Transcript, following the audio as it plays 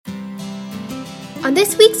On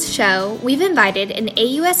this week's show, we've invited an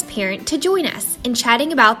AUS parent to join us in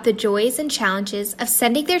chatting about the joys and challenges of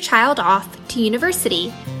sending their child off to university.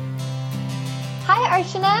 Hi,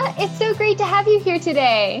 Archana. It's so great to have you here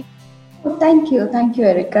today. Oh, thank you,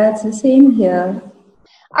 Erica. It's the same here.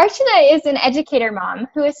 Archana is an educator mom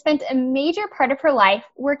who has spent a major part of her life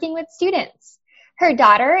working with students. Her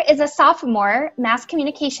daughter is a sophomore mass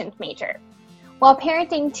communications major. While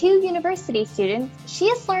parenting two university students, she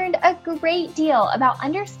has learned a great deal about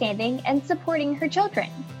understanding and supporting her children.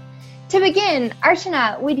 To begin,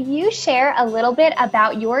 Archana, would you share a little bit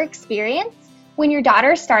about your experience when your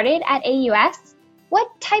daughter started at AUS? What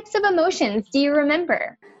types of emotions do you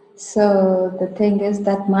remember? So the thing is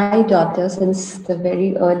that my daughter, since the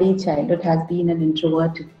very early childhood, has been an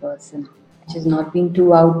introverted person. She's not been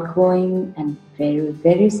too outgoing and very,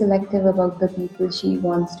 very selective about the people she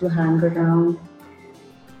wants to hang around.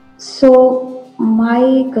 So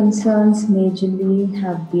my concerns majorly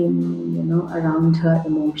have been, around her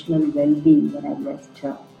emotional well-being when I left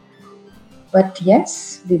her. But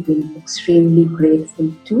yes, we've been extremely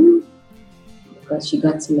grateful too, because she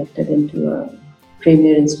got selected into a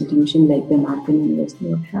premier institution like the American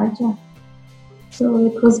University of Sharjah. So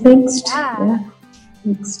it was mixed. Yeah,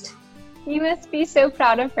 mixed. You must be so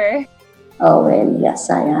proud of her. Oh, well,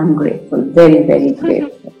 yes, I am grateful. Very, very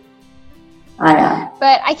grateful. I am.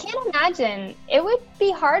 But I can't imagine it would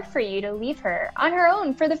be hard for you to leave her on her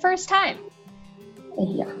own for the first time.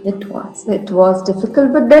 Yeah, it was. It was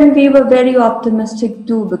difficult, but then we were very optimistic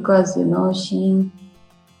too because, she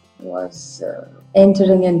was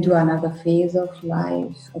entering into another phase of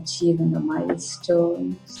life, achieving a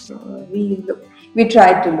milestone. So we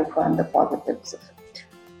tried to look on the positives of it.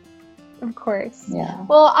 Of course. Yeah.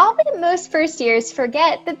 Well, I'll bet most first years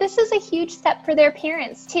forget that this is a huge step for their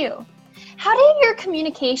parents too. How did your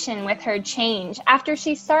communication with her change after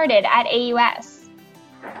she started at AUS?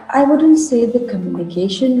 I wouldn't say the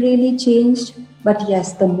communication really changed, but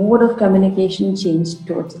yes, the mode of communication changed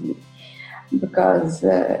totally. Because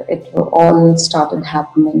it all started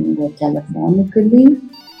happening telephonically.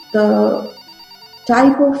 The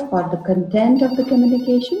type of or the content of the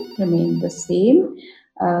communication remained the same.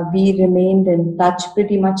 We remained in touch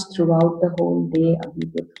pretty much throughout the whole day. We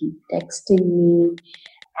would keep texting me.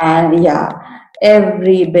 And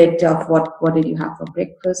every bit of what did you have for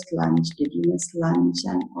breakfast, lunch, did you miss lunch,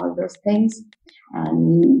 and all those things.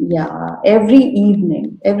 And every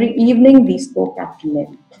evening we spoke at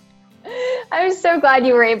length. I'm so glad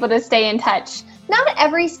you were able to stay in touch. Not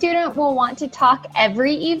every student will want to talk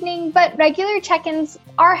every evening, but regular check-ins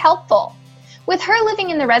are helpful. With her living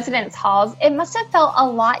in the residence halls, it must have felt a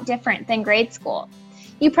lot different than grade school.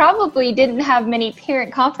 You probably didn't have many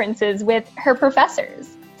parent conferences with her professors.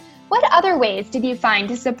 What other ways did you find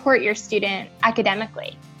to support your student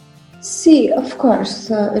academically? See, of course,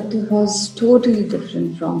 it was totally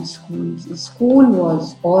different from school. The school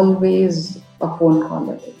was always a phone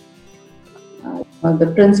call away.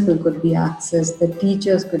 The principal could be accessed, the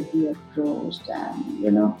teachers could be approached, and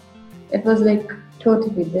it was like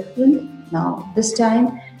totally different. Now, this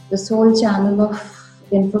time, the sole channel of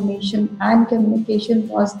information and communication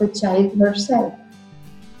was the child herself.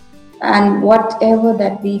 And whatever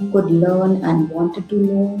that we could learn and wanted to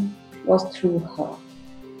know was through her.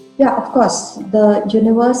 Yeah, of course, the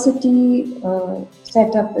university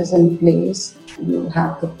setup is in place. You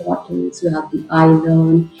have the portals, you have the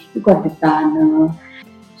iLearn, you got the banner.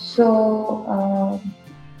 So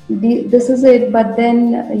this is it. But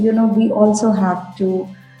then, we also have to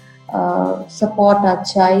support our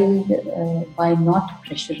child by not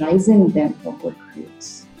pressurizing them for good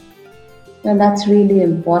grades. And that's really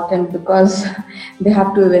important because they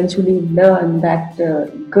have to eventually learn that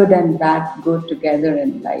good and bad go together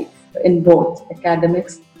in life, in both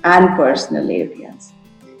academics and personal areas.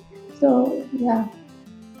 So, yeah.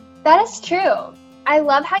 That is true. I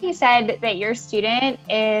love how you said that your student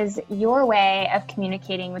is your way of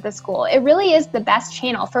communicating with the school. It really is the best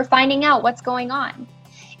channel for finding out what's going on.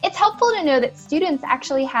 It's helpful to know that students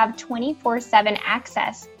actually have 24/7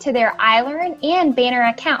 access to their iLearn and Banner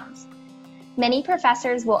accounts. Many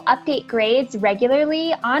professors will update grades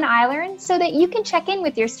regularly on iLearn so that you can check in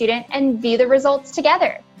with your student and view the results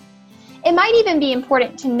together. It might even be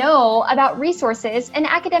important to know about resources and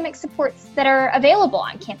academic supports that are available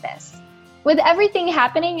on campus. With everything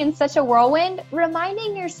happening in such a whirlwind,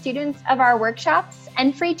 reminding your students of our workshops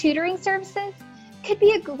and free tutoring services could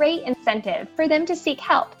be a great incentive for them to seek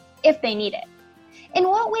help if they need it. In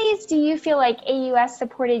what ways do you feel like AUS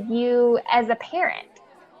supported you as a parent?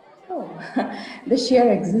 The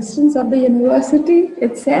sheer existence of the university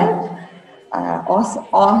itself. Awesome.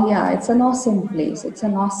 Oh, yeah, it's an awesome place. It's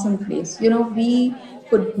an awesome place. We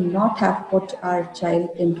could not have put our child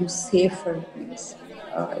into safer place.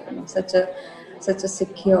 Such a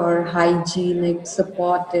secure, hygienic,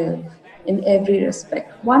 supportive in every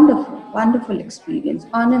respect. Wonderful, wonderful experience.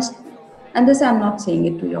 Honestly, and this I'm not saying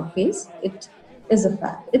it to your face. It is a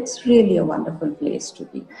fact. It's really a wonderful place to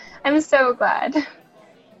be. I'm so glad.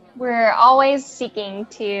 We're always seeking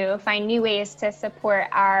to find new ways to support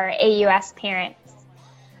our AUS parents,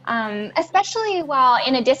 especially while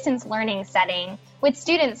in a distance learning setting with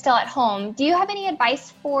students still at home. Do you have any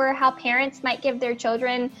advice for how parents might give their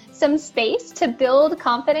children some space to build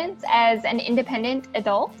confidence as an independent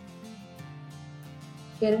adult?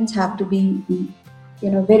 Parents have to be,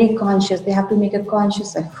 very conscious. They have to make a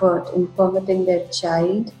conscious effort in permitting their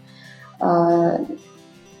child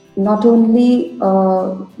not only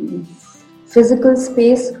physical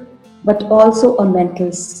space but also a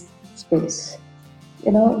mental space.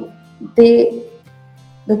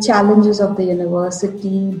 The challenges of the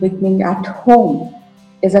university beginning at home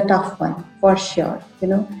is a tough one for sure,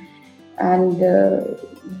 and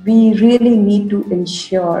we really need to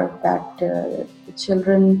ensure that the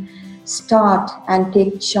children start and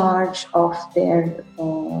take charge of their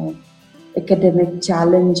academic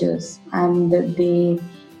challenges, and they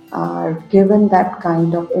are given that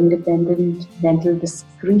kind of independent mental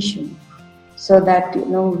discretion, so that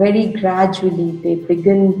very gradually they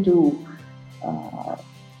begin to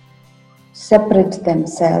separate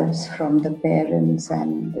themselves from the parents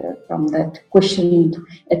and from that cushioned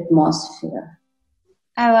atmosphere.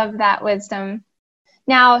 I love that wisdom.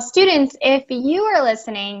 Now, students, if you are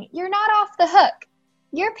listening, you're not off the hook.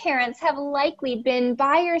 Your parents have likely been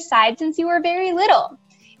by your side since you were very little.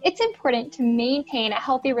 It's important to maintain a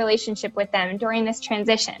healthy relationship with them during this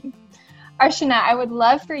transition. Archana, I would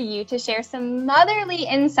love for you to share some motherly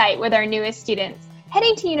insight with our newest students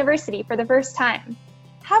heading to university for the first time.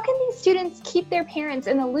 How can these students keep their parents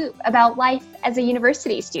in the loop about life as a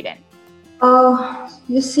university student?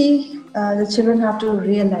 You see, the children have to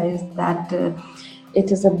realize that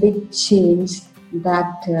it is a big change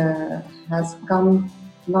that has come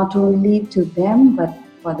not only to them but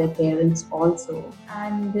for their parents also.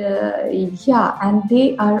 And and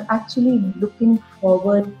they are actually looking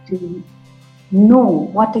forward to know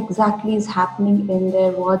what exactly is happening in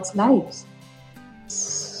their wards' lives.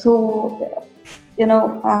 So,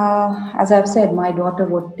 as I've said, my daughter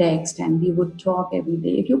would text and we would talk every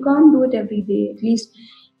day. If you can't do it every day, at least,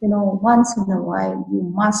 once in a while, you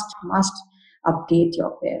must update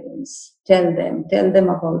your parents. Tell them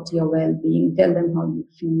about your well-being, tell them how you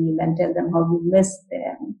feel, and tell them how you miss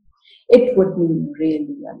them. It would mean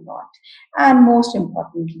really a lot. And most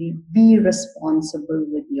importantly, be responsible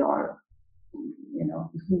with your,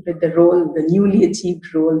 with the role, the newly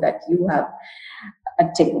achieved role that you have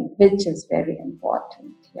attained, which is very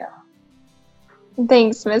important. Yeah.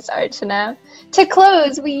 Thanks, Ms. Archana. To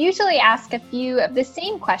close, we usually ask a few of the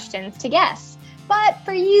same questions to guests, but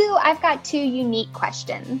for you, I've got two unique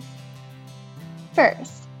questions.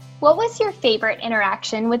 First, what was your favorite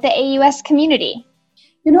interaction with the AUS community?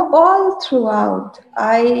 All throughout,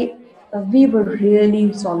 we were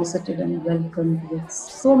really solicited and welcomed with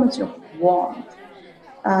so much of warmth.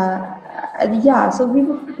 So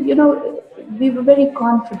we were very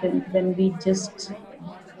confident when we just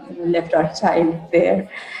left our child there.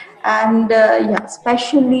 And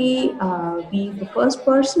especially the first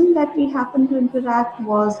person that we happened to interact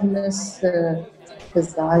was Miss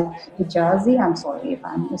Hijazi. I'm sorry if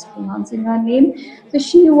I'm mispronouncing her name. So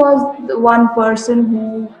she was the one person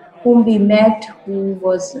whom we met, who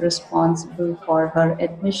was responsible for her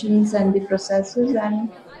admissions and the processes,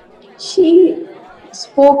 and she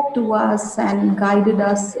spoke to us and guided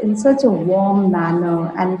us in such a warm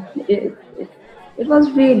manner, and it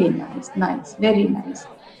was really nice, very nice.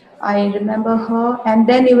 I remember her, and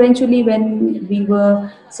then eventually when we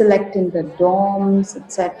were selecting the dorms,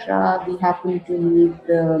 etc., we happened to meet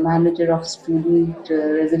the manager of student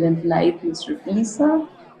resident life, Mr. Isa,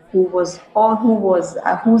 whose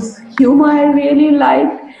humor I really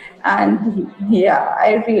liked, and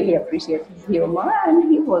I really appreciate his humor,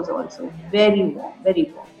 and he was also very warm,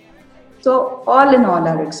 very warm. So all in all,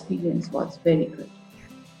 our experience was very good.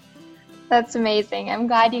 That's amazing. I'm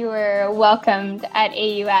glad you were welcomed at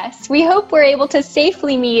AUS. We hope we're able to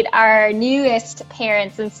safely meet our newest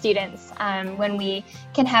parents and students when we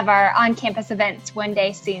can have our on-campus events one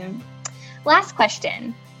day soon. Last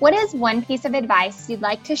question. What is one piece of advice you'd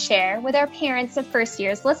like to share with our parents of first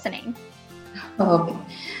years listening? Okay.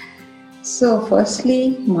 So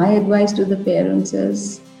firstly, my advice to the parents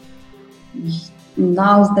is,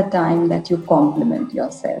 now's the time that you compliment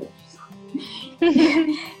yourself.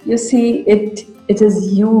 You see, it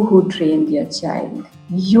is you who trained your child.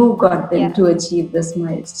 You got them to achieve this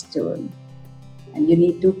milestone. And you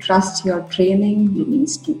need to trust your training, you need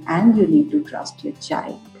to trust your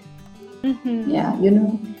child. Yeah,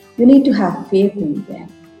 you need to have faith in them.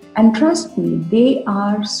 And trust me, they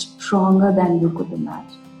are stronger than you could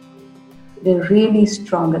imagine. They're really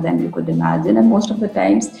stronger than you could imagine. And most of the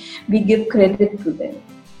times, we give credit to them.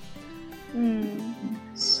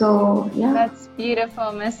 So, yeah. That's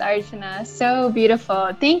beautiful, Miss Archana. So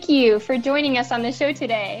beautiful. Thank you for joining us on the show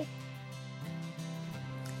today.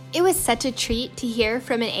 It was such a treat to hear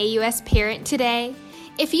from an AUS parent today.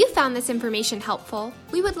 If you found this information helpful,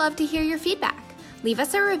 we would love to hear your feedback. Leave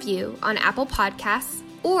us a review on Apple Podcasts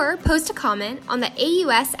or post a comment on the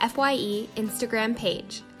AUS FYE Instagram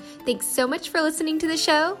page. Thanks so much for listening to the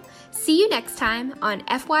show. See you next time on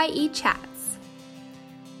FYE Chat.